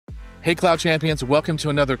Hey Cloud Champions, welcome to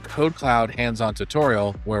another KodeKloud hands-on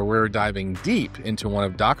tutorial where we're diving deep into one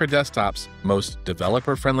of Docker Desktop's most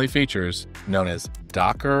developer-friendly features known as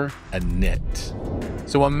Docker Init.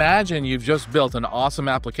 So imagine you've just built an awesome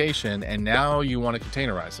application and now you want to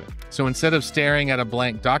containerize it. So instead of staring at a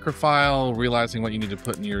blank Docker file, realizing what you need to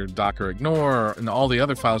put in your Docker ignore and all the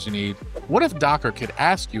other files you need, what if Docker could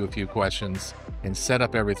ask you a few questions and set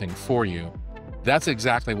up everything for you? That's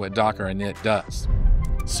exactly what Docker Init does.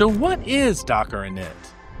 So what is Docker Init?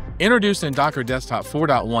 Introduced in Docker Desktop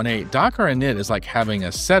 4.18, Docker Init is like having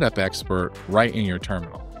a setup expert right in your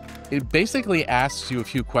terminal. It basically asks you a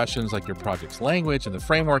few questions like your project's language and the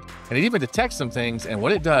framework, and it even detects some things, and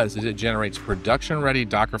what it does is it generates production-ready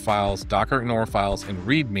Docker files, Docker ignore files, and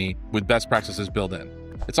README with best practices built in.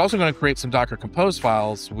 It's also going to create some Docker Compose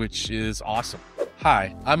files, which is awesome.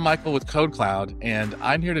 Hi, I'm Michael with KodeKloud, and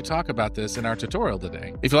I'm here to talk about this in our tutorial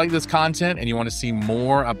today. If you like this content and you want to see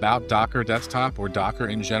more about Docker Desktop or Docker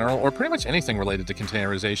in general, or pretty much anything related to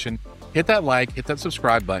containerization, hit that like, hit that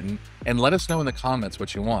subscribe button, and let us know in the comments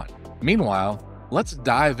what you want. Meanwhile, let's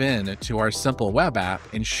dive in to our simple web app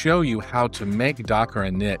and show you how to make Docker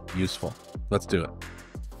Init useful. Let's do it.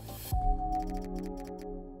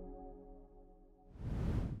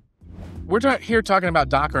 We're here talking about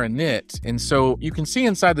Docker Init, and so you can see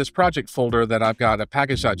inside this project folder that I've got a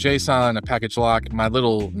package.json, a package lock, my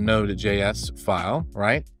little node.js file,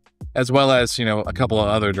 right? As well as, a couple of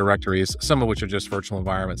other directories, some of which are just virtual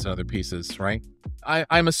environments and other pieces, right?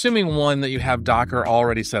 I'm assuming one that you have Docker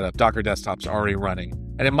already set up, Docker Desktop's already running.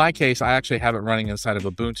 And in my case, I actually have it running inside of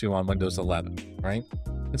Ubuntu on Windows 11, right?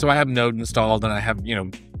 And so I have Node installed and I have,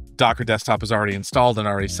 Docker Desktop is already installed and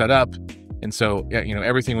already set up. And so,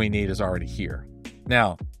 everything we need is already here.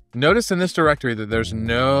 Now, notice in this directory that there's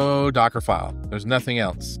no Docker file. There's nothing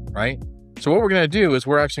else, right? So what we're going to do is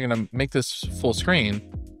we're actually going to make this full screen,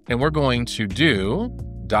 and we're going to do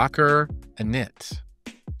Docker Init.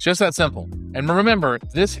 Just that simple. And remember,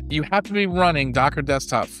 you have to be running Docker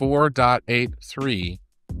Desktop 4.83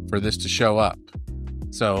 for this to show up.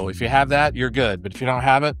 So if you have that, you're good. But if you don't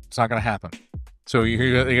have it, it's not going to happen. So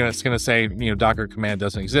it's going to say, Docker command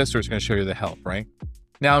doesn't exist, or it's going to show you the help, right?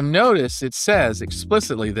 Now, notice it says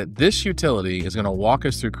explicitly that this utility is going to walk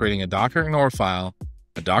us through creating a Docker ignore file,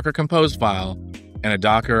 a Docker Compose file, and a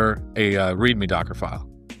README Docker file.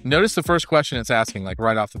 Notice the first question it's asking, like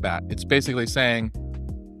right off the bat. It's basically saying,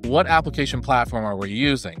 what application platform are we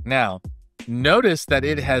using? Now, notice that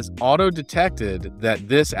it has auto-detected that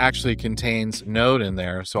this actually contains Node in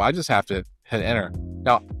there, so I just have to hit enter.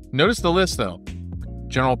 Now, notice the list though.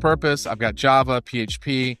 General purpose, I've got Java,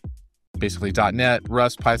 PHP, basically .NET,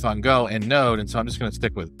 Rust, Python, Go, and Node, and so I'm just going to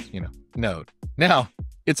stick with, Node. Now,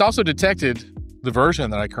 it's also detected the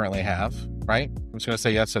version that I currently have, right? I'm just going to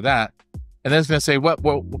say yes to that. And then it's going to say, what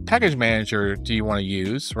package manager do you want to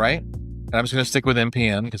use, right? And I'm just going to stick with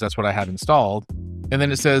NPM because that's what I have installed. And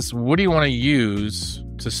then it says, what do you want to use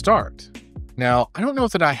to start? Now, I don't know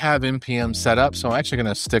that I have NPM set up, so I'm actually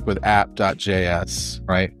going to stick with app.js,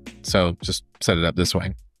 right? So just set it up this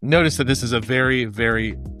way. Notice that this is a very,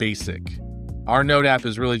 very basic. Our Node app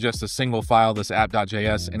is really just a single file, this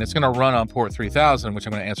app.js, and it's going to run on port 3000, which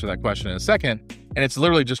I'm going to answer that question in a second. And it's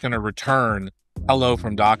literally just going to return hello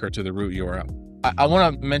from Docker to the root URL. I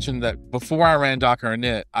want to mention that before I ran Docker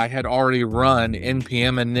Init, I had already run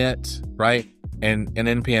npm init, right? And an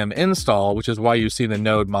npm install, which is why you see the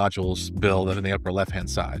node modules build in the upper left-hand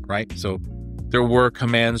side, right? So there were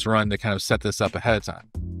commands run to kind of set this up ahead of time.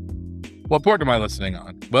 What port am I listening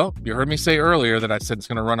on? Well, you heard me say earlier that I said it's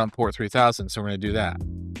going to run on port 3000, so we're going to do that.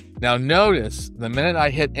 Now notice, the minute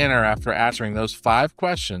I hit enter after answering those 5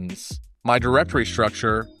 questions, my directory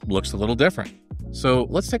structure looks a little different. So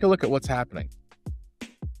let's take a look at what's happening.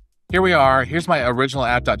 Here we are. Here's my original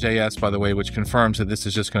app.js, by the way, which confirms that this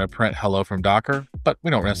is just going to print hello from Docker, but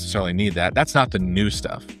we don't necessarily need that. That's not the new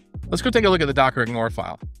stuff. Let's go take a look at the Docker ignore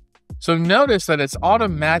file. So notice that it's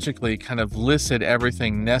automatically kind of listed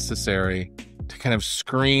everything necessary to kind of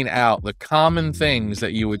screen out the common things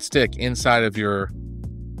that you would stick inside of your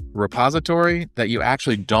repository that you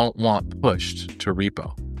actually don't want pushed to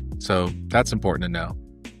repo. So that's important to know.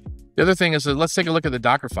 The other thing is that let's take a look at the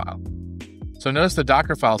Docker file. So notice the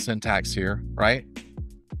Docker file syntax here, right?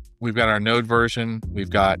 We've got our Node version. We've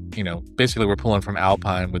got, basically we're pulling from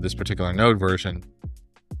Alpine with this particular Node version.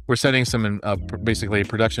 We're setting some basically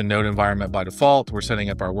production Node environment by default. We're setting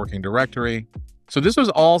up our working directory. So this was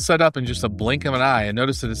all set up in just a blink of an eye. And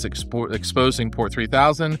notice that it's exposing port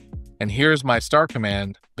 3000. And here's my start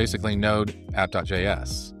command, basically node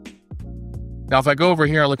app.js. Now, if I go over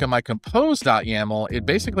here and look at my compose.yaml, it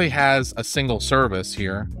basically has a single service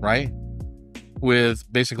here, right?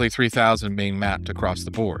 with basically 3000 being mapped across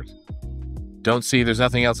the board. Don't see there's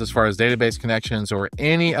nothing else as far as database connections or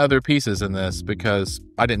any other pieces in this because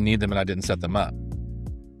I didn't need them and I didn't set them up.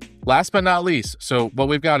 Last but not least, so what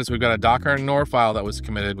we've got is we've got a Docker Ignore file that was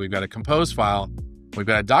committed, we've got a compose file, we've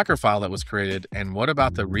got a Docker file that was created, and what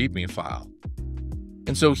about the README file?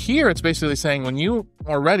 And so here it's basically saying when you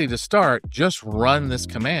are ready to start, just run this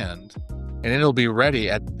command and it'll be ready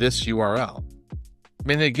at this URL. I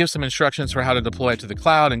mean, it gives some instructions for how to deploy it to the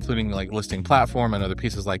cloud, including like listing platform and other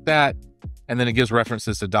pieces like that. And then it gives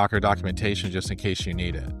references to Docker documentation just in case you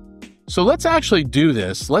need it. So let's actually do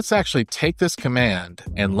this. Let's actually take this command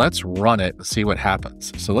and let's run it and see what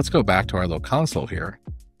happens. So let's go back to our little console here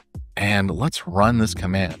and let's run this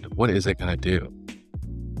command. What is it going to do?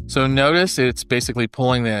 So notice it's basically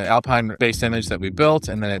pulling the Alpine-based image that we built,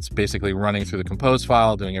 and then it's basically running through the compose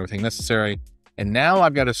file, doing everything necessary. And now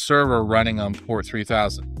I've got a server running on port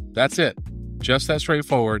 3000. That's it. Just that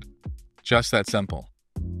straightforward, just that simple.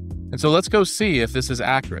 And so let's go see if this is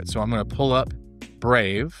accurate. So I'm going to pull up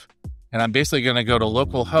Brave, and I'm basically going to go to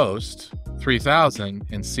localhost 3000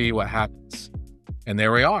 and see what happens. And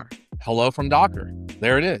there we are. Hello from Docker.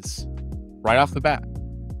 There it is, right off the bat.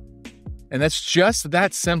 And that's just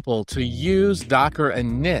that simple to use Docker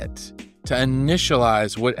Init to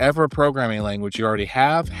initialize whatever programming language you already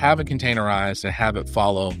have it containerized, and have it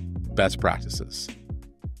follow best practices.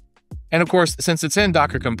 And of course, since it's in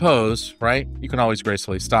Docker Compose, right, you can always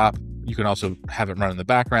gracefully stop. You can also have it run in the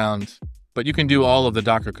background, but you can do all of the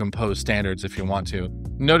Docker Compose standards if you want to.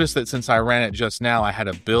 Notice that since I ran it just now, I had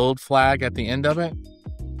a build flag at the end of it.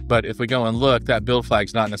 But if we go and look, that build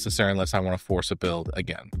flag's not necessary unless I want to force a build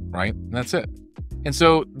again, right? And that's it. And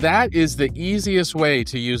so that is the easiest way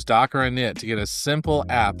to use Docker Init to get a simple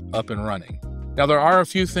app up and running. Now, there are a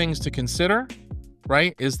few things to consider,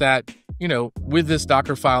 right? Is that, with this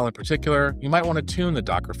Docker file in particular, you might want to tune the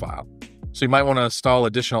Docker file. So you might want to install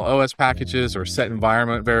additional OS packages or set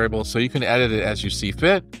environment variables so you can edit it as you see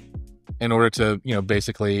fit in order to,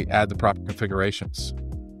 basically add the proper configurations.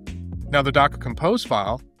 Now, the Docker Compose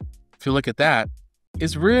file, if you look at that,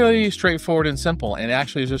 is really straightforward and simple and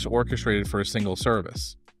actually is just orchestrated for a single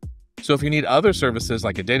service. So if you need other services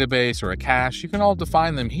like a database or a cache, you can all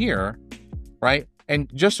define them here, right? And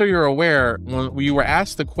just so you're aware, when we were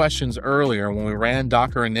asked the questions earlier when we ran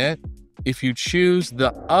Docker Init, if you choose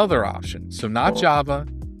the other option, so not Java,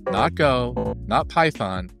 not Go, not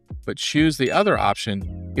Python, but choose the other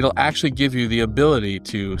option, it'll actually give you the ability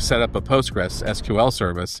to set up a Postgres SQL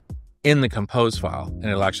service in the compose file, and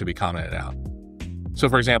it'll actually be commented out. So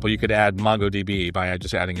for example, you could add MongoDB by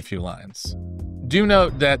just adding a few lines. Do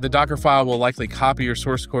note that the Docker file will likely copy your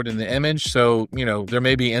source code in the image. So, there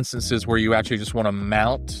may be instances where you actually just want to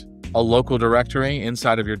mount a local directory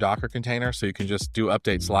inside of your Docker container so you can just do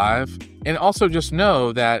updates live. And also just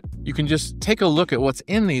know that you can just take a look at what's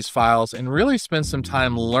in these files and really spend some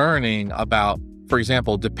time learning about, for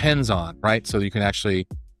example, depends on, right? So you can actually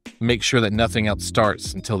make sure that nothing else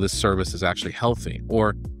starts until this service is actually healthy.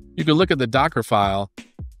 Or you could look at the Docker file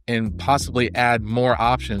and possibly add more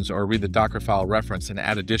options or read the Docker file reference and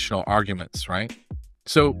add additional arguments, right?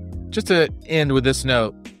 So just to end with this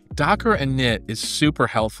note, Docker Init is super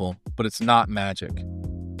helpful, but it's not magic.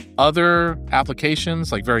 Other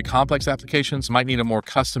applications, like very complex applications, might need a more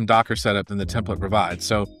custom Docker setup than the template provides.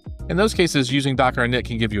 So in those cases, using Docker Init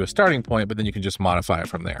can give you a starting point, but then you can just modify it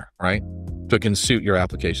from there, right? So it can suit your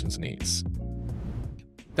application's needs.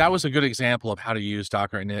 That was a good example of how to use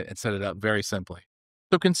Docker Init and set it up very simply.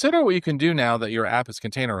 So consider what you can do now that your app is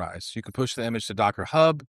containerized. You could push the image to Docker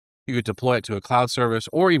Hub, you could deploy it to a cloud service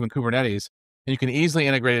or even Kubernetes, and you can easily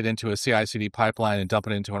integrate it into a CI/CD pipeline and dump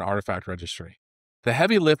it into an artifact registry. The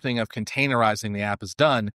heavy lifting of containerizing the app is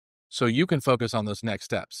done, so you can focus on those next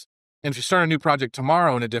steps. And if you start a new project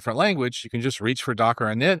tomorrow in a different language, you can just reach for Docker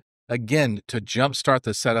Init, again, to jumpstart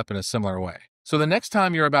the setup in a similar way. So the next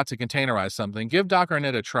time you're about to containerize something, give Docker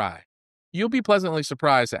Init a try. You'll be pleasantly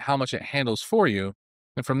surprised at how much it handles for you,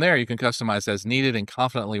 and from there you can customize as needed and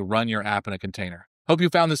confidently run your app in a container. Hope you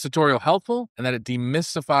found this tutorial helpful and that it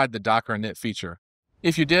demystified the Docker Init feature.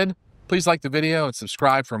 If you did, please like the video and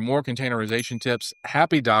subscribe for more containerization tips.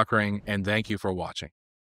 Happy Dockering, and thank you for watching.